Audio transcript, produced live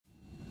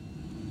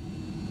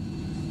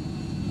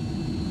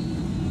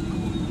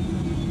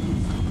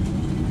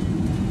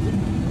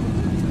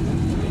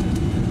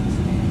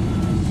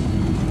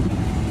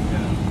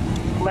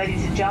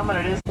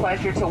gentlemen, it is a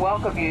pleasure to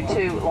welcome you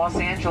to Los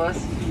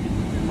Angeles.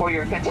 For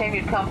your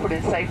continued comfort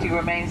and safety,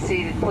 remain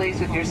seated, please,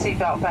 with your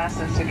seatbelt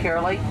fastened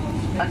securely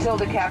until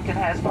the captain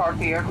has parked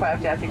the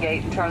aircraft at the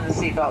gate and turned the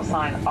seatbelt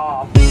sign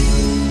off.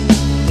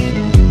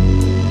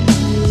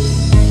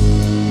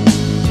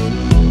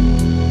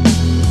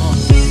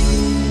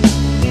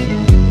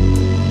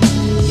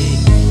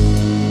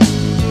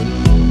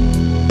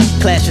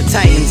 Clash of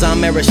Titans,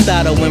 I'm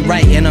Aristotle when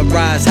writing a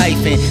rise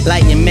hyphen.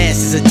 Lightning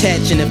masses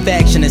attaching a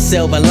faction, a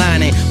silver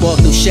lining. Walk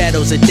through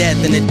shadows of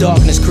death in the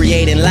darkness,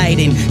 creating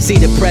lighting. See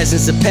the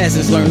presence of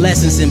peasants, learn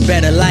lessons in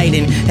better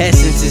lighting.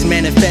 Essence is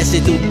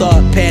manifested through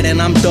thought pattern.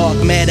 I'm dark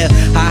matter,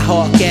 I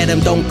hawk at them,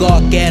 don't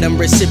gawk at them.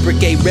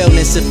 Reciprocate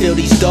realness to feel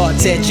these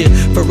darts at you.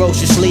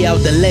 Ferociously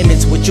out the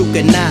limits, what you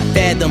cannot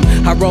fathom.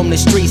 I roam the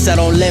streets, I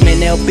don't lemon,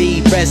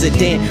 LB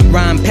resident.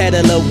 Rhyme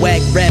peddler,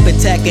 whack, rap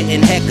attacker,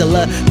 and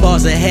heckler.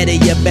 Bars ahead of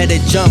you, better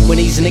jump when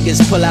these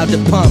niggas pull out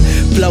the pump.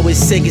 Flow is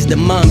sick as the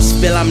mumps,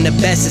 feel I'm the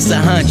best, it's a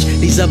hunch.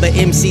 These other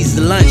MCs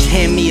the lunch,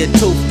 hand me a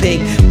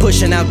toothpick.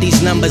 Pushing out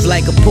these numbers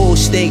like a pool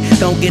stick.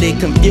 Don't get it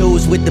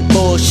confused with the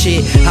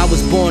bullshit. I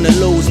was born to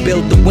lose,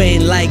 built to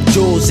win like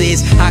Jules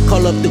is. I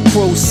call up the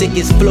crew, sick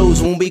as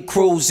flus when we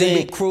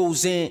cruising.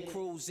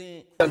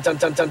 I'm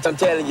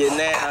telling you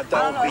now,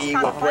 don't be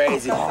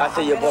crazy. I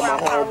tell you, but my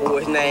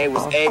homeboy's name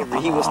was Avery.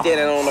 He was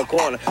standing on the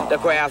corner. The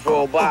crowds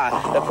rolled by,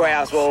 the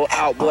crowds rolled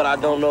out, but I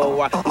don't know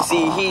why. You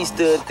see, he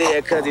stood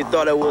there because he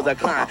thought it was a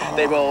climb.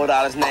 They rolled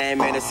out his name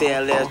and they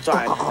said, let's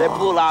try. They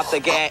pulled out the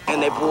gat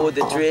and they pulled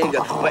the trigger.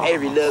 But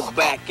Avery looked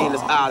back and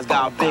his eyes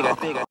got bigger.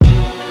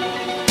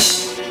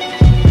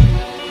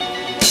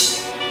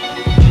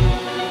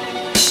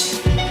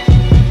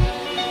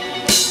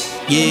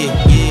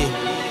 Yeah.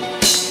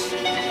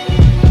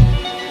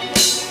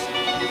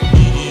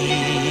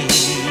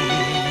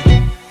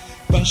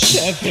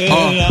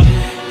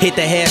 Hit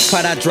the half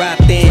part I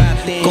dropped in.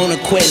 Gonna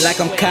quit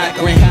like I'm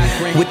Cochran.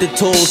 With the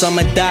tools, I'm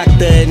a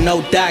doctor,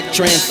 no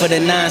doctrine for the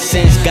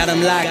nonsense. Got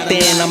them locked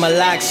in, I'm a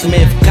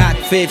locksmith. Cock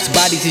fifths,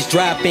 bodies is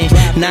dropping.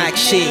 Knock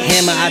shit,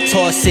 hammer, I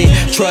toss it.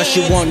 Trust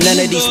you want none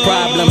of these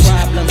problems.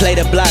 Play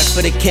the block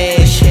for the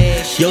cash.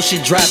 Yo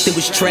shit dropped, it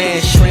was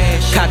trash.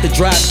 Caught the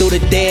drop through the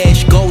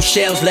dash. Gold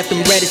shells left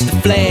them red as the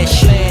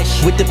flash.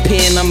 With the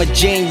pen, I'm a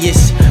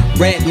genius.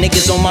 Rap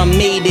niggas on my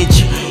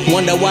meatage.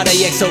 Wonder why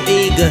they act so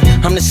eager.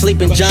 I'm the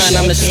sleeping giant,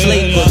 I'm the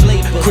sleeper.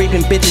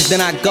 Creeping bitches, then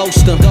I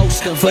ghost them.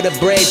 For the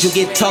bread, you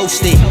get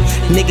toasted.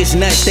 Niggas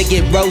nuts, they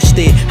get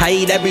roasted. I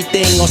eat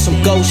everything on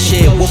some ghost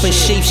shit. Wolfing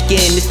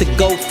sheepskin, it's the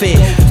goat fit.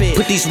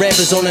 Put these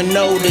rappers on the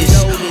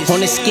notice. On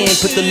the skin,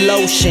 put the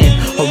lotion.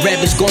 Or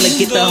rappers gonna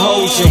get the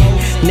hosing.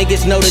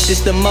 Niggas know that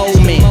this the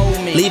moment.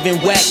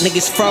 Leaving whack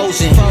niggas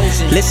frozen.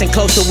 Listen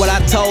close to what I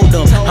told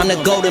them. I'm the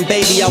golden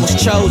baby, I was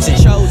chosen.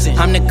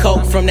 I'm the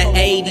coke from the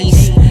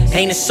 80s.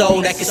 Ain't a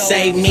soul that can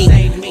save me.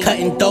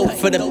 Cutting dope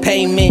for the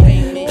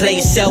payment. Play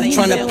yourself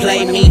tryna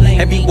play me.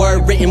 Every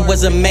word written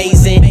was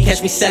amazing.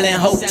 Catch me selling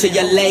hope to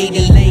your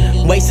lady.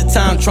 Waste of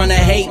time tryna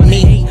hate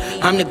me.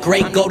 I'm the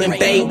great golden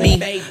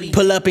baby.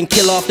 Pull up and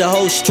kill off the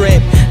whole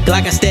strip.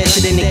 Glock I stash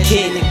it in the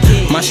kit.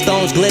 My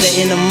stones glitter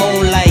in the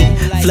moonlight.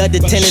 Flood the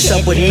tennis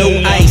up with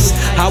new ice.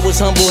 I was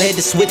humble, had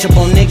to switch up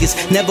on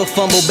niggas. Never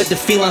fumble, but the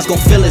felines gon'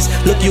 feel us.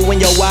 Look you in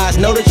your eyes,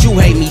 know that you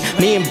hate me.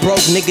 Me and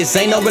broke niggas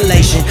ain't no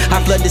relation.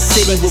 I flood the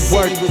city with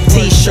work.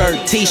 T-shirt.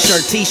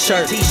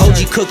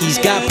 OG cookies,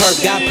 got perk.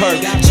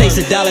 Chase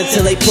a dollar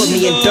till they put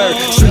me in dirt.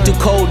 Street too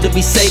cold to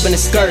be saving a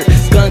skirt.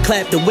 Gun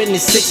clap, the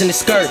witness 6 in the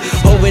skirt.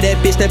 Over that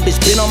bitch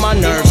been on my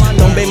nerves.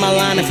 Don't bait my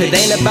line if it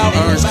ain't about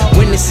earns.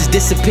 Witnesses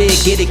disappear,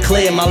 get it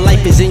clear. My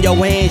life is in your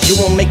hands, you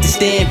won't make the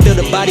stand. Fill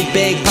the body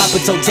bag, pop a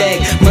toe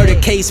tag. Murder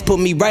case put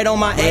me right on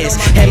my ass.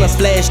 Hammer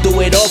flash, do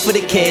it all for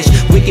the cash.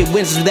 Wicked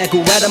wizards that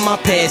go right on my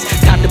past.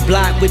 Cop the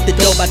block with the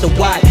dope out the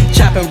wide.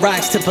 Chopping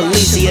rocks to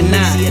police or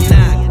not.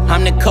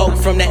 I'm the coke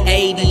from the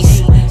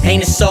 80s.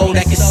 Ain't a soul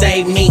that can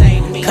save me.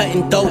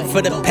 Cutting dope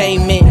for the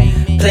payment.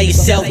 Play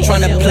yourself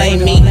tryna play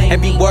me.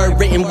 Every word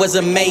written was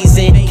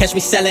amazing. Catch me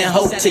selling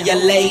hope to your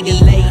lady.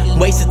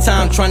 Waste of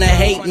time tryna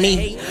hate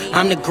me.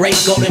 I'm the great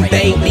golden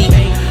baby.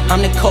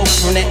 I'm the coke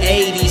from the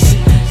 80s.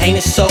 Ain't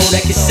a soul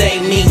that can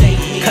save me.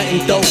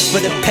 Cutting dope for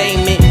the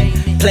payment.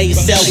 Play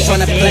yourself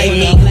tryna play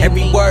me.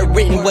 Every word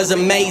written was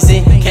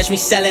amazing. Catch me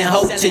selling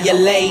hope to your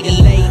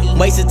lady.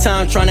 Waste of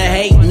time tryna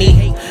hate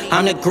me.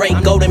 I'm the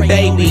great golden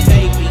baby.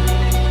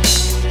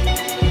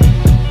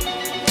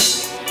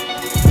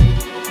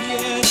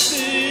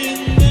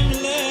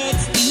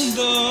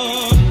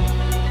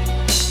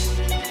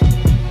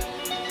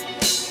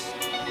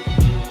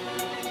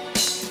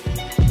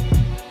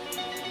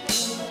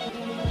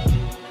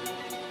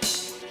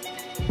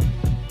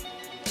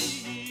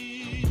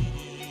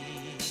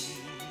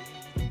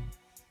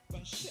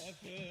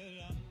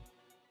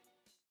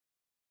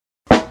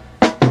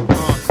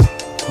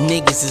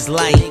 Niggas is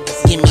light,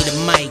 give me the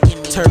mic.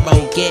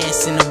 turbo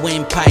gas in the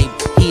windpipe.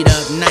 Heat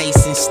up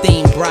nice and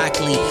steam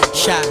broccoli.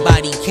 Shot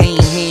body, cane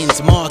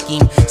hands, mark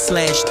him.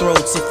 Slash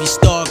throats if you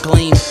star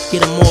gleam.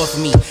 Get him off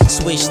me,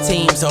 switch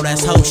teams, oh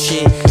that's hoe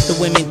shit. The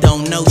women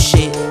don't know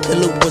shit, the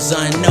loop was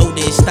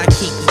unnoticed. I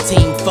keep the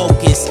team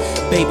focused,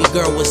 baby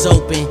girl was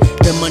open.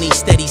 The money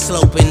steady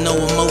sloping, no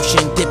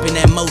emotion. Dipping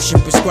that motion,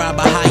 prescribe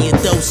a higher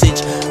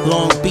dosage.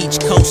 Long Beach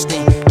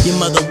coasting,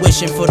 your mother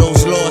wishing for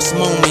those lost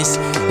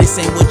moments. This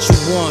ain't what you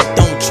want,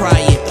 don't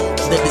try it.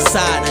 The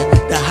decider,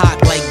 the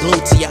hawk like glue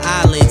to your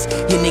eyelids.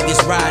 Your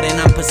niggas riding,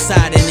 I'm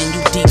Poseidon, and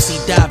you deep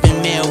sea diving.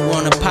 Mail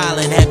on a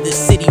pilot, have the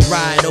city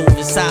ride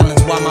over silence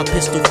while my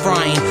pistol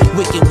frying.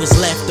 Wicked was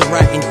left to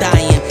rot and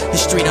dying. The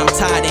street I'm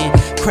tied in,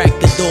 crack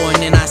the door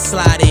and then I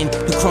slide in.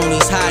 The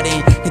cronies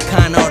hiding, the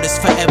con artists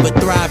forever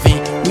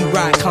thriving. We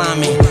rock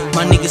climbing,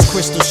 my niggas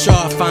crystal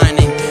sharp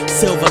finding.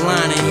 Silver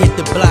lining, hit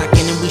the block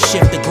and then we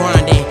shift the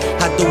grinding.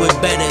 I do it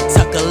better,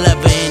 tuck a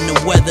lever in the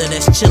weather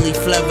that's chilly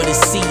flavor. The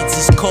seeds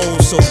is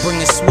cold, so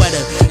bring a sweater.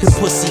 The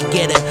pussy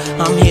getter,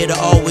 I'm here to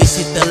always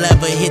hit the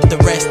lever, hit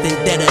the rest and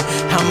deader.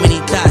 How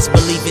many thoughts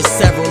believe it's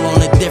several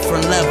on a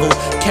different level?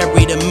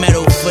 Carry the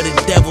metal for the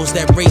devils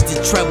that raise the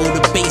treble.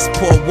 The bass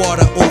pour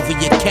water over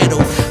your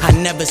kettle. I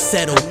never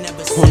settle.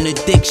 On the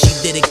dick she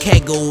did a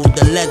kegel.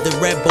 The leather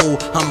rebel,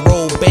 I'm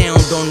roll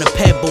bound on the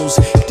pebbles.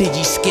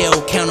 Digi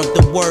scale, count up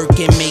the work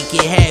and make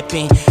it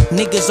happen.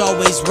 Niggas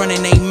always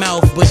running they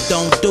mouth but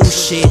don't do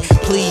shit.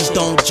 Please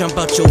don't jump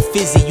out your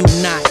fizzy, you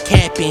not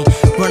capping.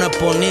 Run up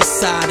on this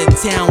side of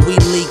town, we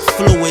leak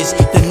fluids.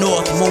 The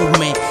North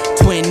movement,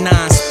 twin 9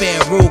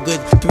 spare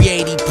Ruger,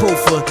 380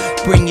 proofer.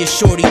 Bring your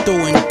shorty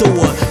through and through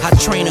her. I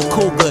train a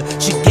cougar,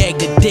 she gag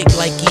the dick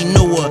like he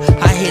knew her.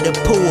 I hit a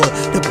puller,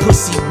 the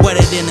pussy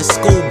wetter than a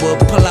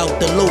scuba. Pull out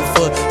the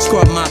loofah,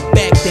 scrub my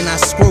back then I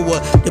screw her.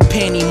 The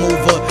panty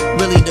mover,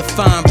 really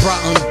define bra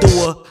undo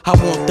her. I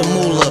want the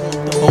moolah,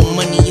 oh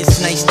money it's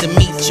nice to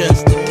meet ya.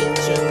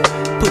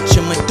 Put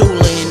your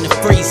medulla in the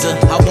freezer,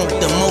 I want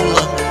the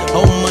molar.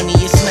 Oh money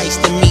it's nice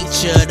to meet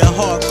ya. The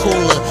heart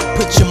cooler,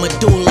 put your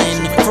medulla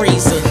in the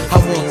freezer, I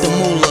want the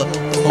moolah.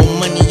 Oh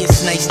money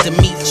it's nice to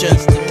meet ya.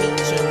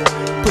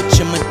 Put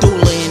your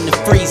medulla in the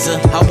freezer,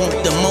 I want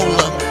the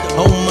molar.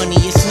 Oh money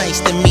it's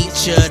nice to meet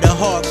ya. The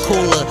heart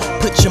cooler,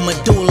 put your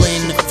medulla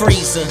in the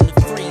freezer.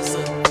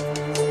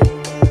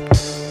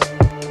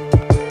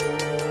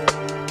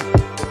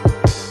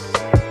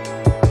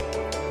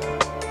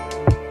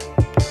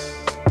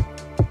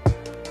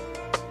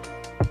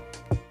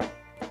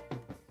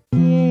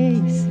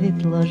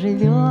 Светло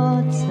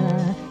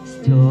живется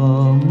с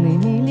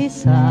темными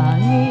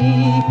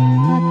лесами,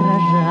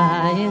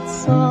 отражает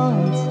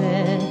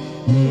солнце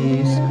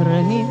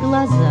искрами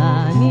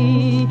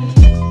глазами.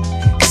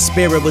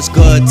 Spirit was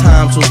good,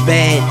 times was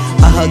bad.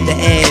 I hugged the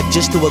ab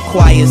just to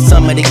acquire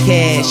some of the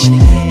cash.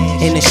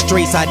 In the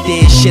streets I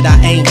did shit I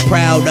ain't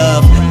proud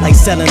of, like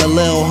selling a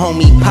little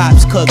homie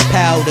Pops cooked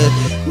powder.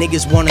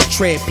 Niggas want a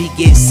trip, he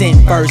get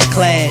sent first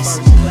class.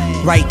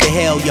 Right to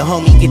hell, your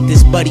homie get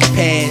this buddy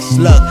pass.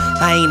 Look,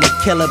 I ain't a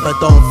killer, but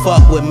don't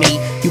fuck with me.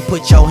 You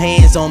put your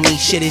hands on me,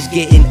 shit is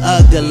getting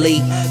ugly.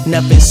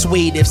 Nothing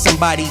sweet if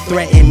somebody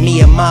threaten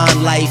me or my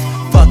life.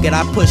 Fuck it,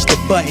 I push the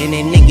button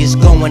and niggas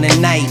going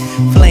tonight.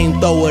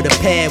 Flamethrower the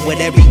pad with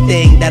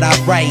everything that I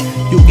write.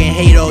 You can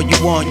hate all you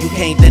want, you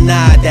can't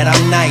deny that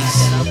I'm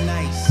nice.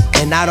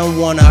 And I don't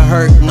wanna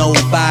hurt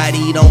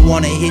nobody, don't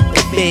wanna hit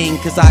the thing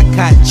cause I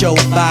caught your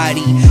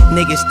body.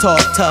 Niggas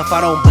talk tough, I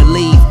don't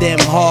believe them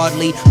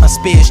hardly. My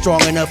spear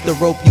strong enough to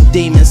rope you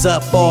demons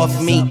up off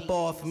me.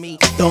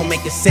 Don't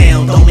make a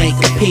sound, don't make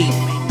a peep.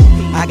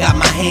 I got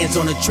my hands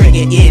on the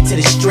trigger, ear to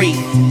the street.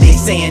 They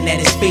saying that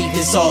it's beef,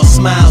 it's all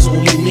smiles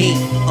when we meet.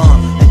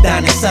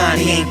 Adonis,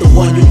 he ain't the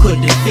one you could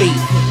defeat.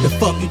 The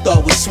fuck you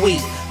thought was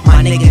sweet?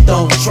 My nigga,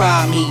 don't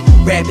try me.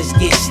 Rappers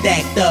get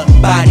stacked up,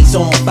 bodies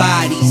on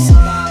bodies.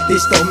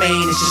 This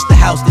domain is just the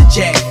house that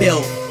Jack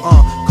built.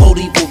 Cold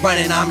evil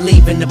running, I'm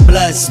leaving the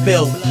blood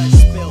spill.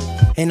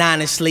 And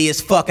honestly,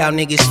 it's fuck how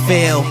niggas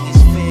feel.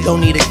 Don't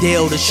need a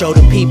deal to show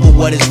the people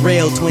what is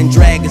real. Twin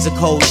dragons are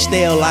cold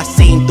steel, I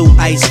seen through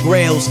ice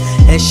grills.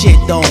 That shit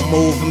don't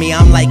move me,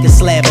 I'm like a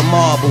slab of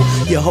marble.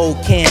 Your whole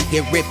camp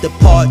get ripped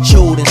apart,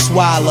 chewed and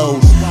swallowed.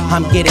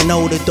 I'm getting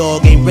older,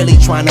 dog, ain't really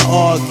trying to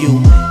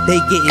argue. They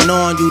getting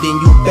on you, then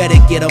you better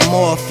get them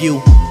off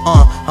you.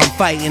 I'm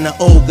fighting the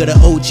ogre, the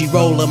OG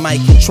roller, my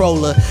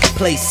controller.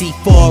 Play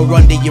C4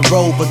 under your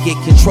rover,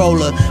 get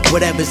controller.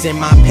 Whatever's in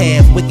my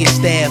path, wicked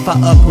staff. I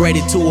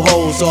upgraded 2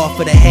 holes off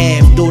of the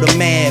half, do the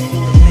math.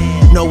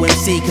 No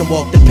MC can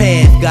walk the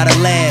path, gotta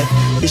laugh.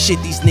 The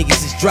shit these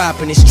niggas is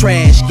dropping is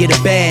trash, get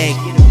a bag.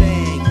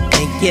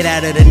 And get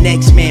out of the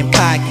next man's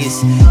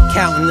pockets.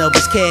 Counting up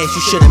his cash,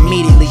 you should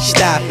immediately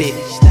stop it.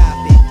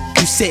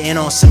 You sitting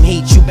on some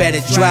heat, you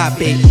better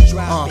drop it.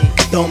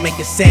 Don't make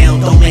a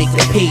sound, don't make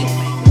a peep.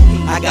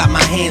 I got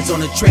my hands on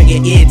the trigger,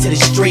 ear to the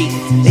street.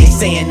 They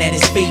saying that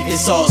it's beef,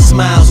 it's all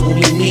smiles when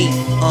we meet.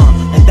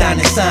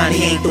 Adonis,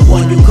 he ain't the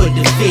one you could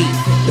defeat.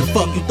 The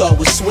fuck you thought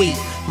was sweet?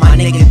 My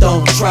nigga,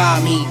 don't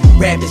try me.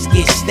 Rappers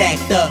get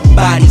stacked up,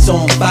 bodies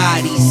on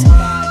bodies.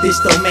 This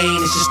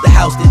domain is just the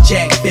house that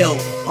Jack built.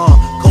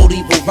 Cold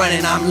evil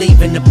running, I'm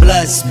leaving the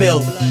blood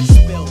spilled.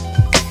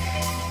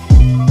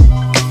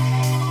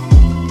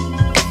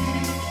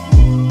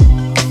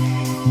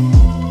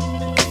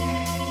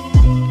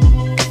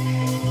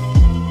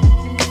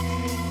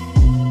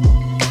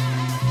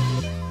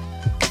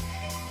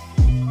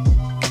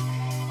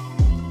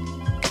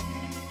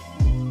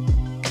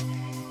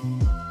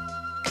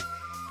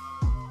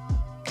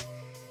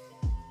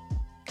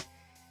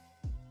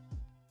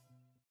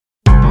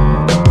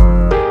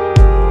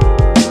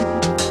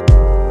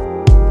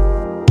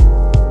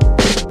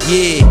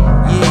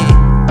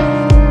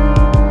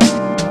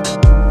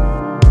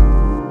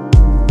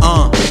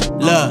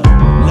 Look,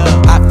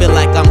 I feel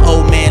like I'm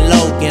old man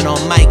Logan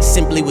on mic.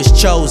 Simply was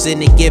chosen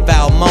to give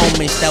out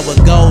moments that were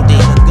golden.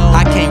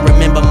 I can't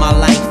remember my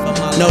life.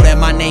 Know that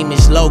my name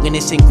is Logan,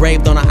 it's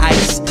engraved on the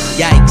ice.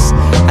 Yikes,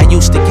 I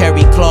used to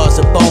carry claws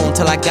of bone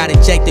till I got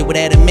injected with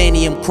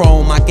adamantium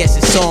chrome. I guess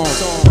it's on.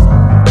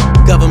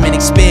 Government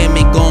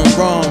experiment gone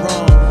wrong,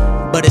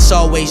 but it's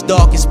always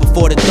darkest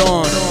before the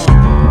dawn.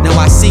 Now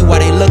I see why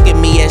they look at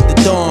me as the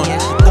dawn.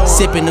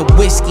 Sipping the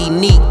whiskey,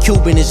 neat,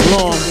 Cuban is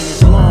long.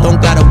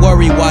 Don't gotta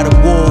worry why the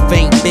wolf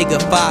ain't bigger.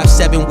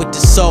 5'7" with the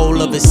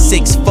soul of a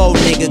 6'4"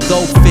 nigga,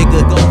 go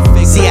figure.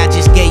 See, I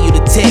just gave you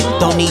the tip.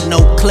 Don't need no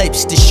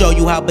clips to show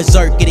you how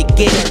berserk it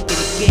get.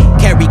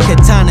 Carry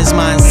katanas,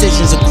 my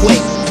incisions are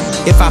quick.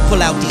 If I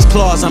pull out these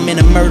claws, I'm in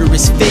a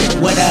murderous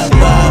fit. What up,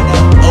 bub?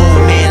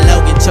 Old man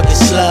Logan took a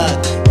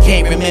slug.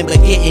 Can't remember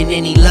getting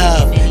any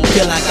love.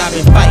 Feel like I've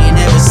been fighting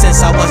ever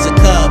since I was a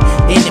cub.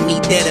 Enemy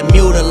dead and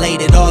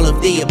mutilated, all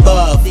of the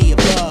above.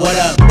 What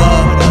up,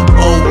 bub?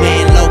 Old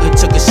man Logan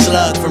took a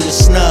slug from the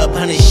snub.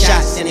 100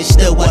 shots and it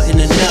still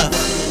wasn't enough.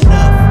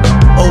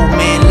 Old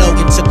man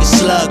Logan took a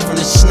slug from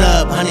the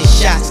snub. 100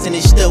 shots and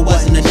it still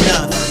wasn't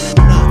enough.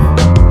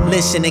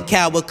 Listen, a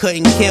coward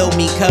couldn't kill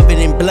me. Covered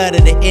in blood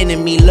of the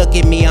enemy. Look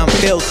at me, I'm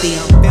filthy.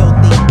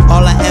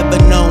 All I ever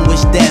known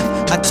was death.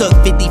 I took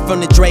 50 from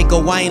the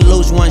Draco, I ain't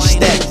lose one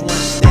step.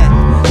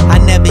 I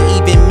never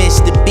even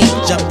missed the beat.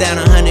 Jumped down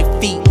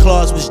 100 feet,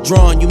 claws was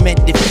drawn, you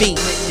meant defeat.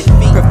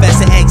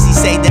 Professor X, he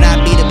say that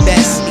I be the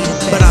best,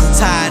 but I'm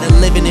tired of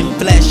living in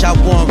flesh, I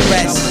want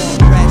rest.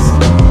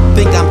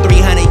 Think I'm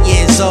 300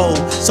 years old.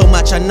 So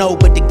much I know,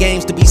 but the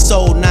game's to be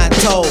sold, not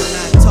told.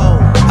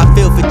 I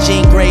feel for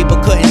Jean Grey,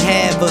 but couldn't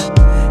have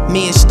her.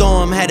 Me and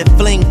Storm had a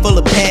fling full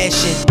of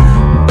passion.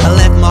 I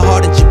left my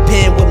heart in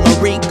Japan with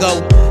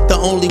Mariko, the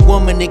only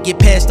woman to get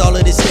past all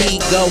of this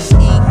ego.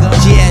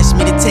 She asked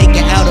me to take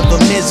her out of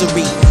her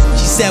misery.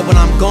 She said when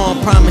I'm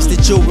gone, promise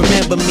that you'll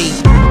remember me.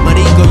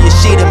 Mariko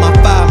Yoshida, my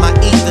fire, my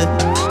ether.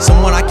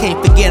 Someone I can't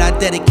forget, I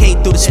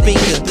dedicate through the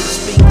speaker.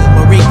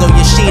 Mariko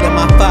Yoshida,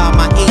 my fire,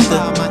 my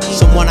ether.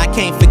 Someone I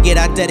can't forget,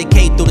 I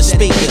dedicate through the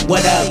speaker.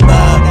 What up,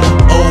 bub?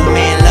 Old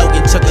man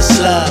Logan took a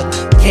slug.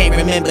 Can't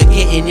remember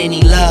getting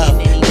any love.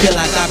 Feel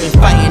like I've been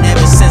fighting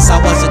ever since I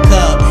was a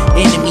cub.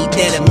 Enemy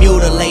dead and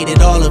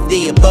mutilated, all of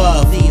the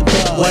above.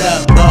 What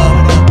up, bub?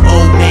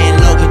 Old man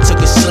Logan took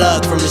a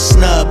slug from the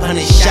snub.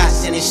 100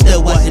 shots and it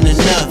still wasn't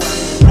enough.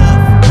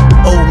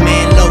 Old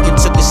man Logan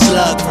took a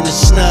slug from the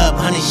snub.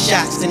 100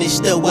 shots and it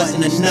still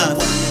wasn't enough.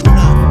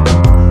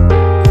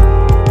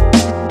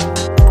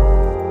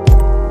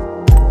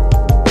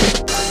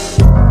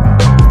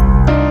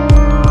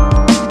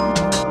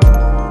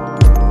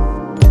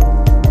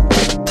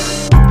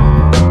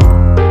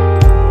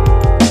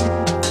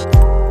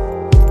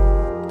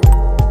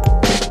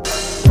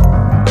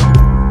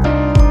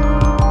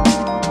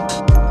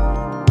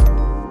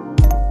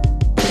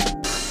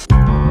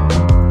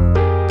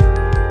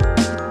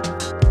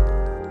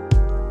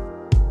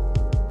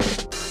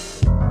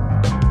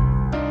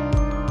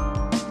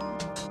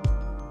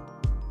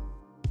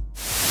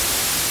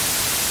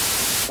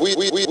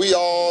 We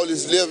all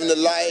is living a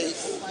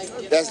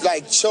life that's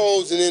like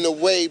chosen in a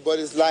way, but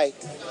it's like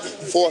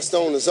forced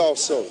on us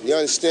also. You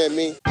understand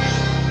me?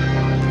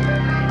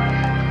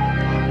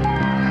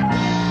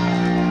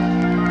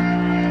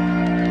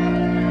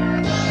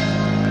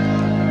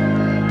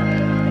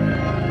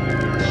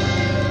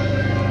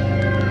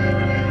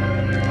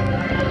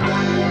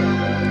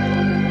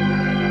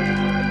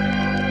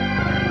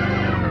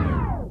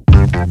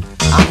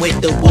 I'm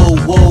with the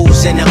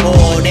woo-woos and the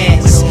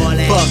all-that's.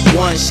 Fuck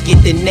once,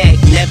 get the neck,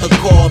 never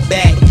call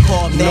back.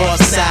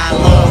 Northside,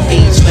 Long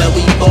Beach, where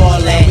we ball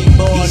at.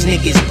 These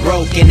niggas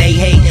broke and they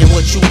hating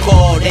what you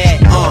call that.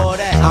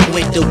 I'm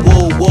with the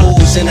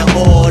woo-woos and the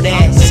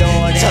all-that's.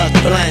 Tuck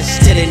blunts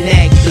to the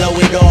neck, blow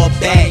it all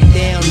back.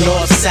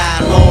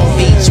 Northside, Long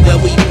Beach, where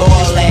we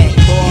ball at.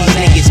 These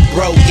niggas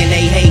broke and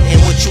they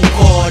hating what you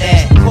call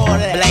that.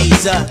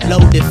 Blaze up,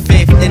 load the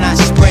fifth, then I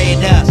spray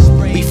it up.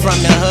 We from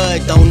the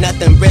hood, don't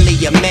nothing really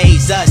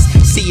amaze us.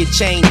 See your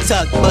chain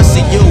tucked,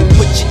 bustin' you,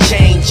 put your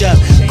change up.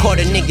 Caught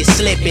a nigga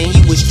slipping,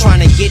 he was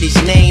trying to get his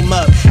name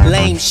up.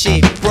 Lame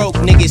shit, broke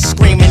niggas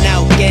screaming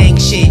out gang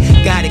shit.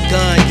 Got a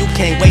gun, you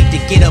can't wait to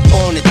get up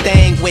on the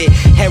thing with.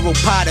 Harold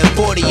Potter,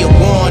 40 a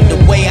wand, the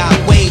way I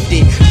waved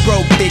it.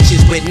 Broke bitches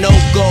with no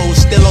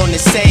goals, still on the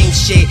same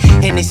shit,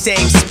 in the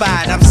same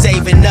spot. I'm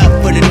saving up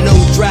for the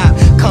new drop.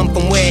 Come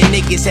from where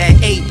niggas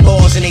had 8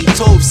 balls and 8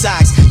 tube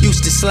socks.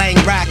 Used to slang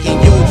rock in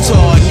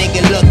Utah,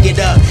 nigga look it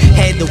up.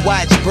 Had to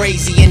watch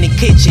Brazy in the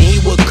kitchen, he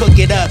would cook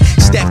it up.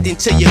 Stepped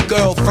into your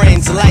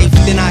girlfriend's life,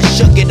 then I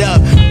shook it up.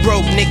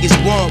 Broke niggas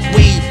want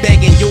weed,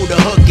 begging you to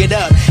hook it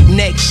up.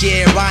 Next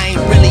year I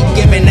ain't really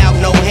giving out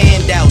no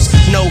handouts.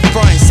 No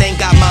fronts, ain't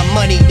got my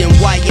money, then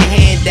why your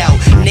hand out?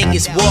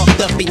 Niggas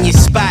walked up in your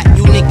spot,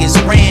 you niggas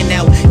ran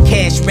out.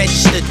 Cash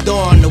registered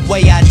on the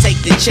way I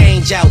take the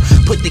change out.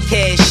 Put the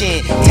cash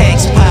in,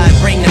 tax pod,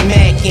 bring the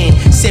Mac in.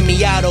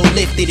 Semi-auto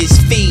lifted his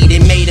feet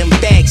and made him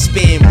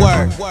backspin.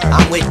 Word,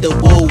 I'm with the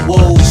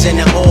woo-woos and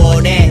the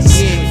all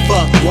that's.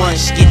 Fuck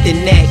once, get the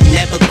neck,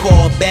 never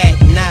call back.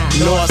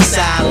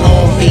 Northside,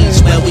 Long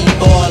Beach, where we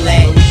ball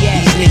at.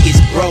 These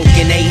niggas broke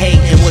and they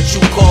hating what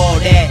you call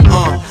that.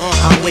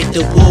 I'm with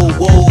the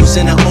woo-woos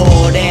and the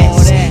all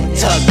that's.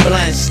 Tuck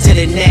blunts to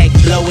the neck,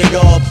 blow it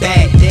all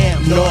back.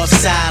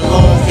 Northside,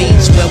 Long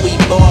Beach, where we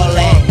ball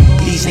at.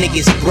 These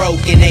niggas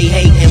broke and they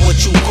hating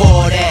what you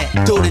call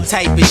that. Do the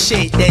type of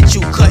shit that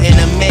you couldn't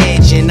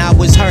imagine. I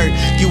was hurt,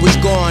 you was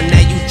gone,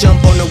 now you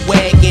jump on the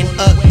wagon.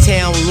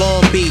 Uptown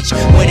Long Beach,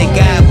 where the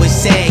guy was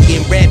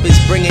sagging. Rappers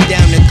bringing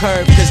down the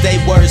curve cause they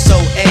were so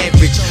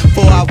average.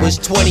 Before I was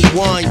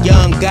 21,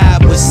 young guy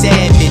was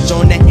savage.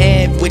 On the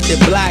Ave with the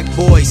block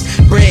boys,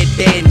 bread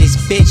bandits,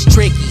 bitch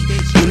tricky.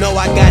 You know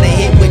I got a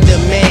hit with the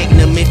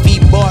Magnum. If he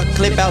bark,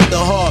 clip out the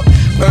heart.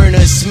 Burner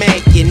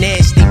smack, you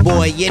nasty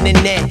boy.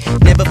 Internet,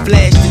 never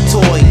flashed the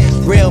toy.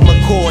 Real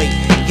McCoy,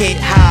 hit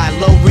high,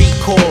 low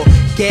recoil.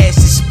 Gas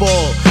is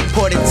spoiled,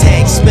 pour the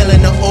tag,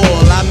 spilling the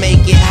oil. I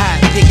make it hot,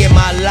 picking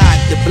my lock,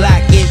 the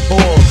block get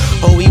bored.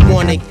 Oh, he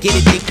wanna get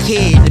it, the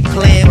kid, the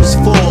plan was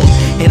full.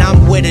 And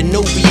I'm with a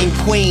Nubian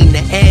queen,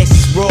 the ass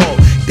is raw.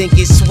 Think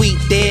it's sweet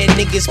there,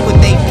 niggas put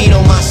they feet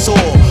on my soul.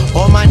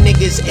 All my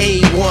niggas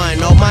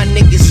A1, all my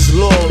niggas is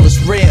loyal, it's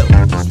real.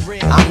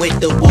 I'm with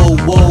the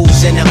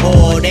woo-woos and the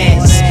all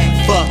that's.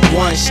 Fuck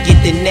once,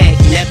 get the neck,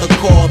 never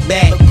call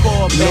back.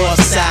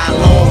 Northside,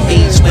 Long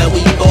Beach, where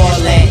we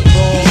ball at.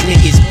 These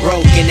niggas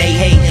broke and they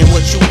hating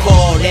what you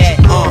call that.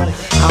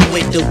 I'm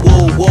with the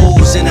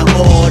woo-woos and the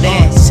all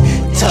that's.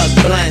 Tuck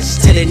blunts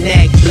to the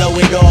neck, blow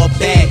it all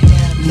back.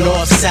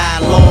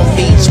 Northside, Long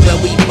Beach, where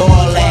we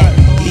ball at.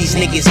 These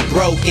niggas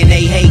broke and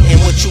they hating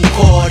what you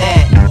call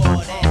that.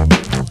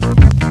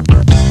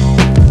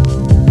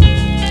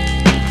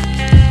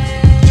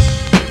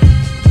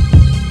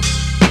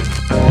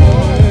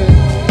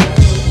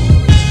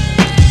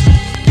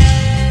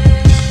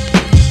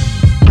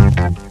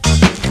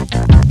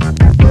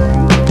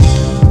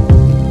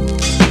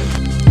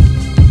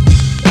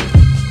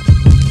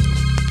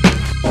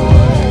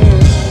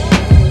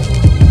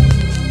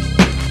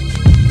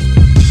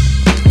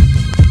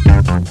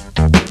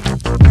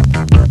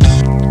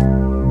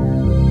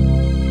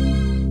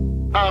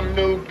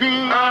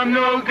 I'm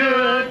no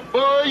good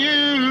for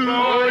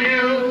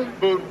you,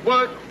 but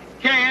what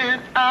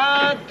can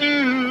I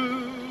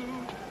do?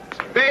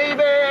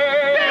 Baby,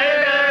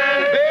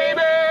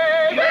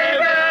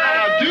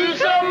 I do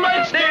so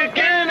much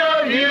thinking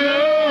of you.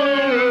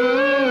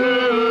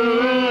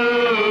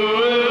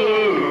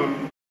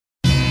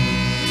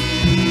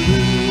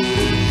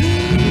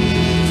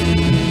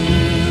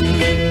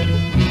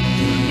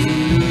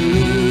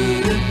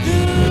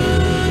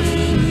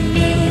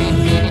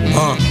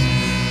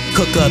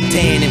 Cook up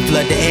tan and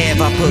flood the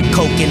Ave. I put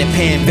coke in the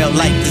pan, felt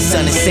like the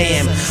son of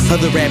Sam.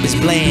 Other rappers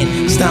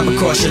bland, stomp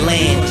across your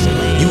land.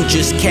 You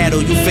just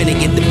cattle, you finna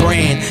get the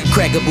brand.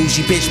 Crack a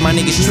bougie bitch, my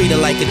niggas treat her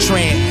like a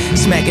tramp.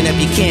 Smacking up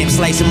your camp,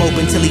 slice him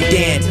open till he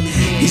damp.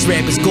 These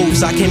rappers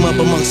goofs, I came up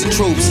amongst the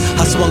troops.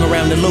 I swung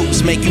around the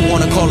loops, make you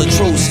wanna call a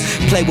truce.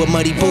 Play with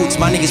muddy boots,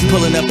 my niggas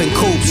pulling up in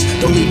coops.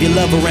 Don't leave your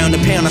love around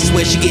the pound, I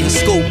swear she getting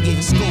scooped.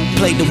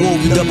 Played the wolf,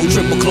 you double,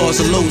 triple claws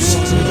are loose.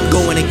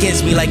 Going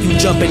against me like you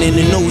jumping in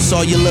the noose.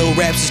 All your little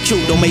raps is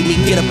cute, don't make me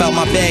get up out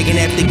my bag and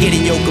have to get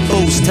in your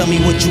caboose. Tell me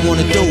what you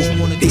wanna do.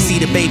 They see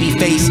the baby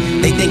face,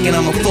 they thinking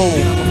I'm a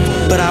fool.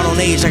 But out on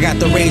age, I got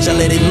the rage, I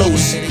let it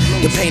loose.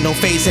 The pain don't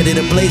face, headed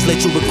ablaze,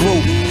 let you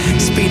regroup.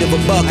 Speed of a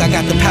buck, I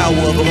got the power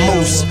of a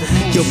moose.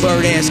 Your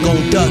bird ass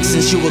gon' duck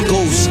since you a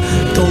goose.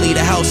 Don't leave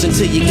the house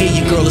until you get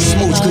your girl a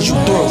smooch, cause you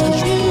through.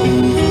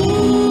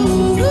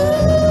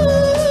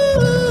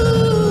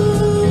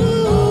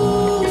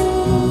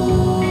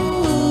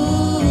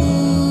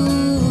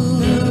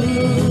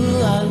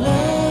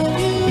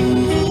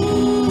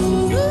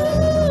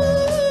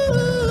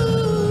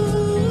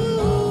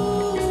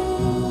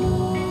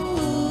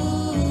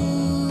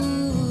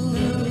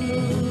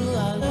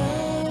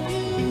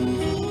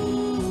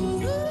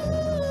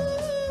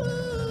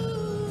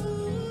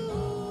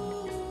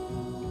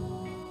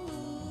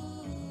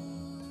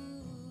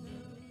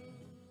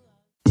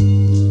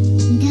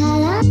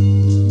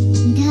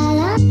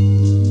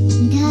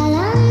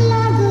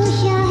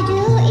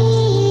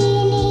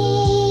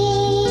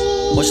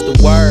 What's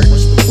the word?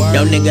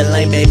 Yo nigga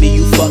lame baby,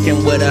 you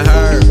fucking with a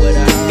herb.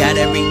 Got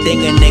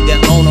everything a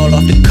nigga own all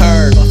off the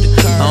curb.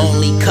 I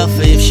only cuff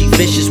her if she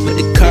vicious with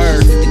the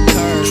curve.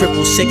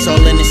 666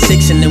 all in the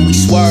 6 and then we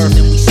swerve.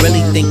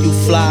 Really think you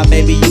fly,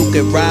 baby, you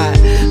could ride.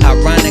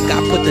 Ironic, I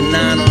put the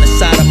 9 on the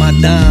side of my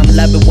dime.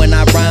 Love it when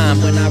I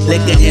rhyme.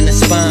 Liquor in the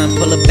spine,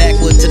 pull her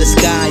backward to the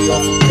sky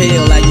off a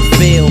pill. How you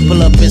feel?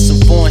 Pull up in some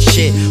foreign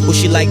shit. Who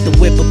she like to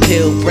whip a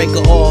pill? Break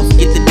her off,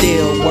 get the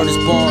deal. Word is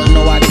born,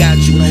 know I got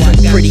you.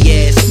 Pretty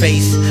ass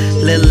face,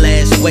 little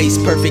ass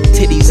waist, perfect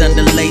titties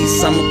under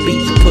lace. I'ma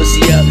beat the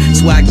pussy up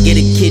so I get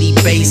a kitty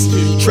base.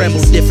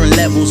 Treble different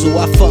levels. Who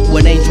I fuck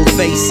with angel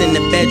face in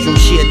the bedroom.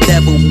 She a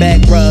devil.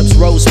 Back rubs,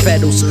 rose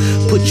petals.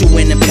 Put you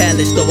in the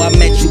palace, though I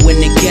met you in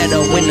the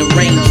ghetto. When the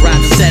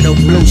raindrops settle,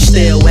 blue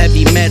steel,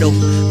 heavy metal.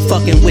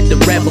 Fucking with the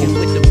rebel.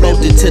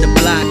 Bolted to the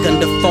block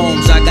under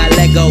foams. I got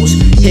Legos.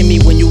 Hit me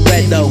when you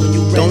red though.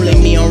 Don't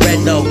leave me on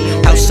red though.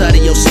 Outside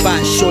of your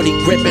spot, shorty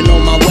gripping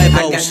on my webos.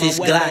 I got this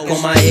Glock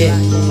on my hip,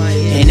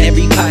 in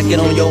every pocket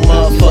on your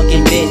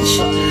motherfucking bitch.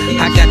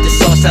 I got the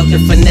sauce out the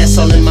finesse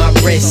all in my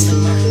wrist.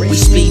 We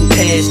speeding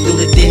past through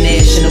the thin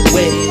ash in the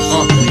whip.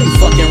 You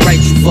fucking right,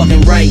 you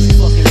fucking right.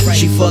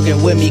 She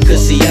fucking with me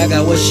cause see I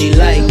got what she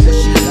like.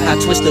 I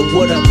twist the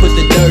wood up, put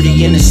the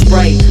dirty in the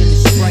Sprite.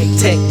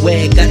 Tech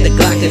wag, got the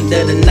Glock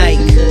under the night.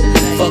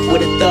 Fuck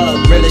with a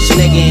thug, realest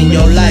nigga in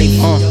your life.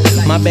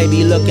 My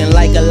baby looking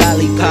like a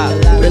lollipop.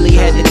 Really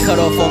had to cut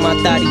off all my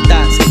thotty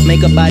thoughts.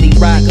 Make her body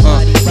rock,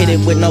 hit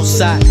it with no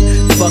sock.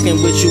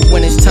 Fucking with you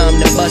when it's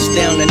time to bust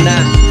down the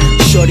knot.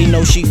 Shorty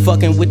know she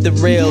fucking with the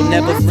real,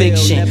 never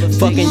fiction.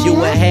 Fucking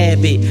you a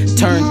habit,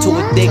 turned to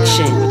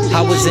addiction.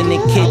 I was in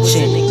the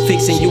kitchen,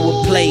 fixing you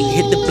a plate.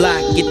 Hit the block,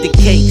 get the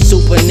cake.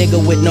 Super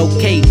nigga with no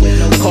cape.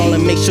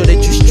 Callin', make sure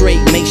that you straight,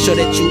 make sure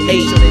that you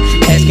ate.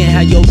 Asking how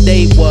your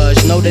day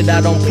was, know that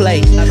I don't play.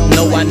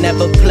 No, I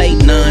never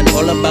played none,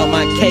 all about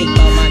my cake.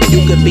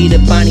 You could be the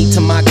Bonnie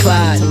to my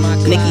Clyde,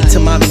 Nicki to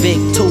my Vic,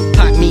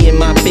 Tupac me and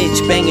my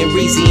bitch, banging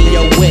Reezy in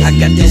your whip. I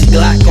got this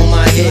Glock on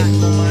my hip,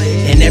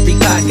 in every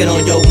pocket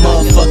on your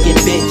motherfucking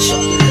bitch.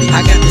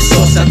 I got the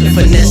sauce out the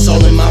finesse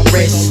all in my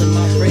wrist.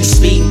 We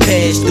speeding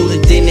past through the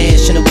thin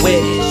ash in the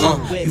whip.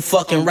 You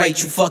fucking right,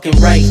 you fucking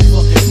right.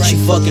 She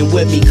fucking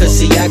with me cause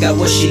see I got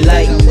what she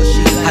like.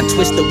 I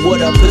twist the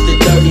wood up, put the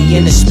dirty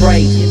in the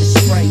Sprite.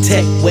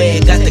 Tech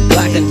wag, got the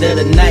Glock under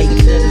the night.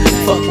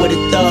 Fuck with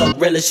a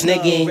thug, realest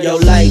nigga in your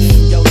life.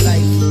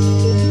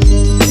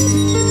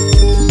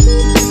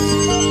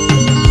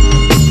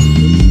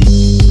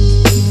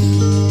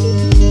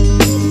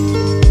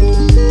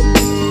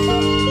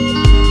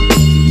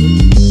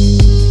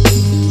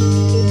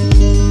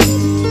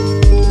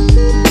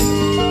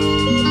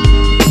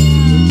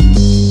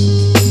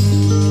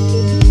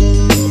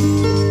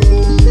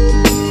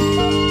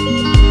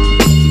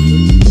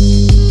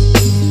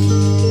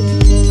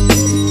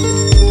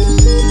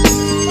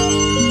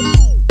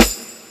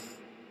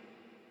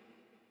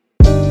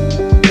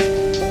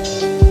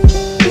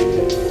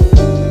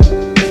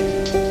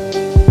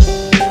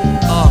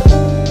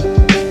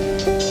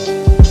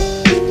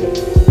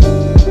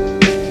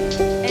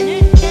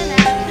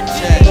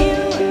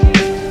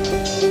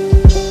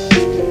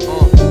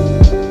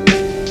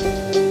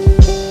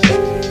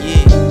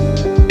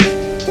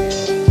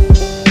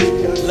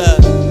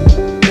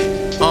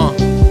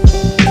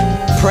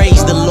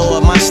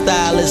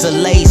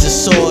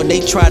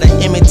 Try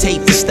to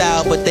imitate the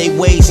style, but they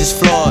ways is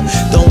flawed.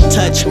 Don't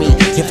touch me.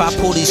 If I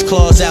pull these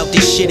claws out,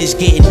 this shit is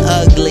getting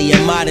ugly. A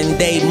modern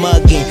day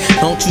mugging.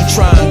 Don't you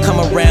try and come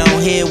around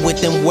here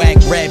with them whack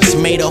raps.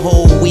 Made a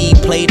whole weed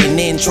plate and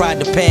then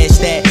tried to pass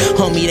that.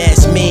 Homie,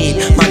 that's mid.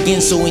 My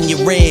Ginsu in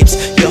your ribs.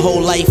 Your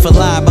whole life a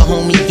lie, but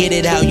homie, get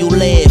it how you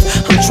live.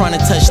 I'm trying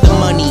to touch the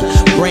money.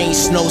 Rain,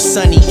 snow,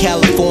 sunny,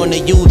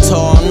 California,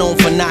 Utah. I'm known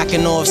for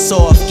knocking off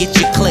soft. Get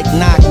your click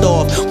knocked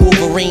off.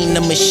 Wolverine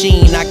the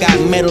machine. I got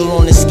metal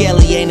on the skelly.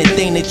 Ain't a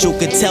thing that you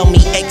could tell me.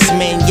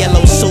 X-Men,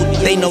 yellow suit.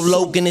 They know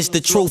Logan is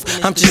the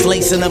truth. I'm just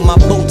lacing up my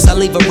boots. I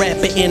leave a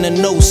rapper in a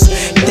noose.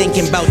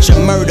 Thinking about your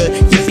murder.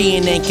 You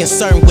being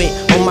inconcerned with.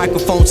 On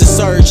microphones a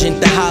surgeon.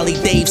 The Holly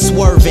Dave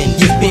swerving.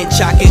 You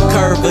bitch, I can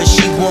curve her.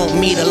 She want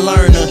me to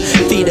learn her.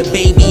 Feed a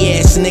baby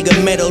ass nigga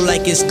metal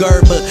like it's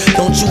Gerber.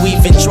 Don't you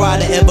even try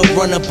to ever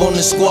run up on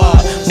the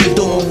squad. We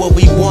doing what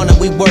we wanna.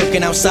 We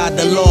working outside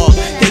the law.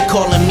 They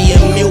calling me a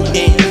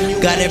mutant.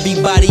 Got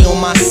everybody on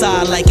my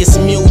side like it's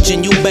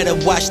Mutant. You better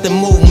watch the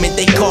movement,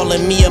 they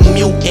calling me a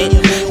mutant.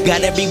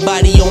 Got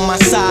everybody on my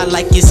side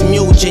like it's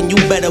Mutant. You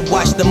better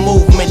watch the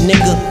movement,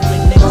 nigga.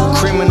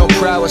 Criminal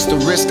prowess, the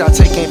risk I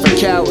take ain't for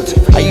cowards.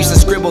 I used to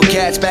scribble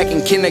cats back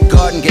in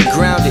kindergarten, get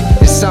grounded.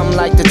 It's something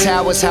like the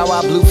towers, how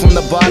I blew from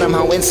the bottom.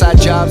 How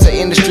inside jobs or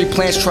industry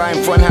plants try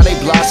and front how they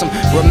blossom.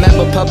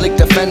 Remember public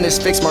defenders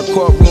fix my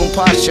courtroom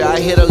posture. I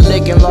hit a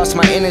lick and lost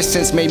my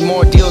innocence, made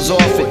more deals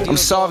off it. I'm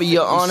sorry,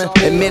 your honor,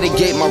 and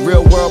mitigate my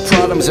real world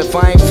problems. If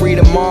I ain't free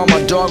tomorrow,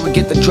 my dog would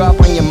get the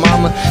drop on your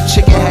mama.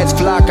 Chicken heads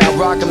flock, I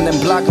rock them,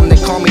 then block them. They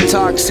call me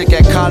toxic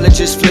at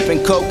colleges,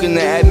 flipping coke in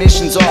the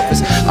admissions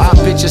office. Our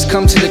bitches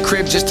come to the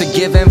crib just to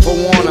give info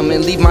on them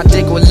and leave my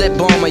dick with lip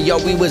balm. Yo,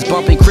 we was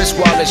bumping Chris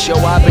Wallace. Yo,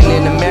 I've been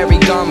in the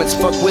merry-go garments.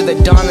 Fuck with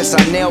Adonis,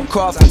 I nail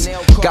coffins.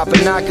 Got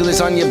binoculars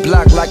on your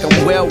block like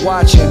I'm well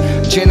watching.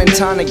 Gin and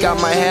tonic,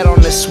 got my head on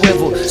the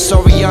swivel.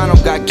 Soriano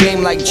got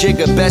game like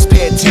Jigga, best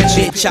pay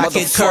attention. Bitch, I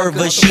can curve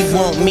her, she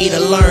want me to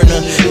learn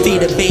her.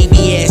 Feed a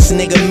baby ass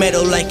nigga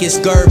metal like it's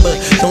Gerber.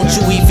 Don't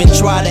you even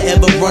try to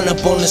ever run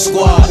up on the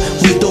squad.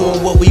 We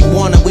doing what we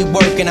wanna, we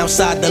working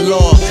outside the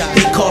law.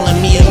 They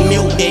calling me a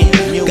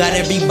mutant. Got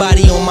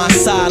everybody on my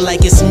side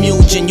like it's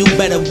Mutant. You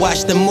better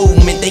watch the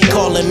movement, they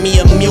calling me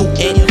a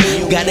mutant.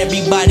 Got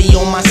everybody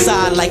on my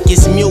side like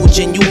it's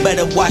Mutant. You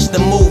better watch the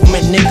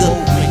movement, nigga.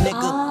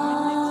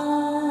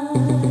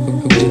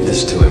 Who did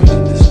this to him?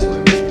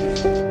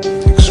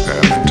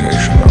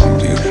 Experimentation on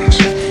mutants.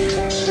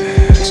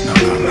 It's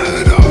not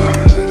unheard of.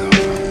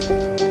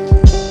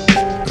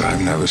 But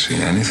I've never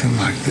seen anything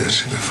like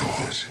this before.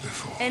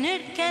 And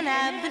it can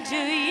happen to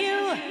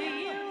you.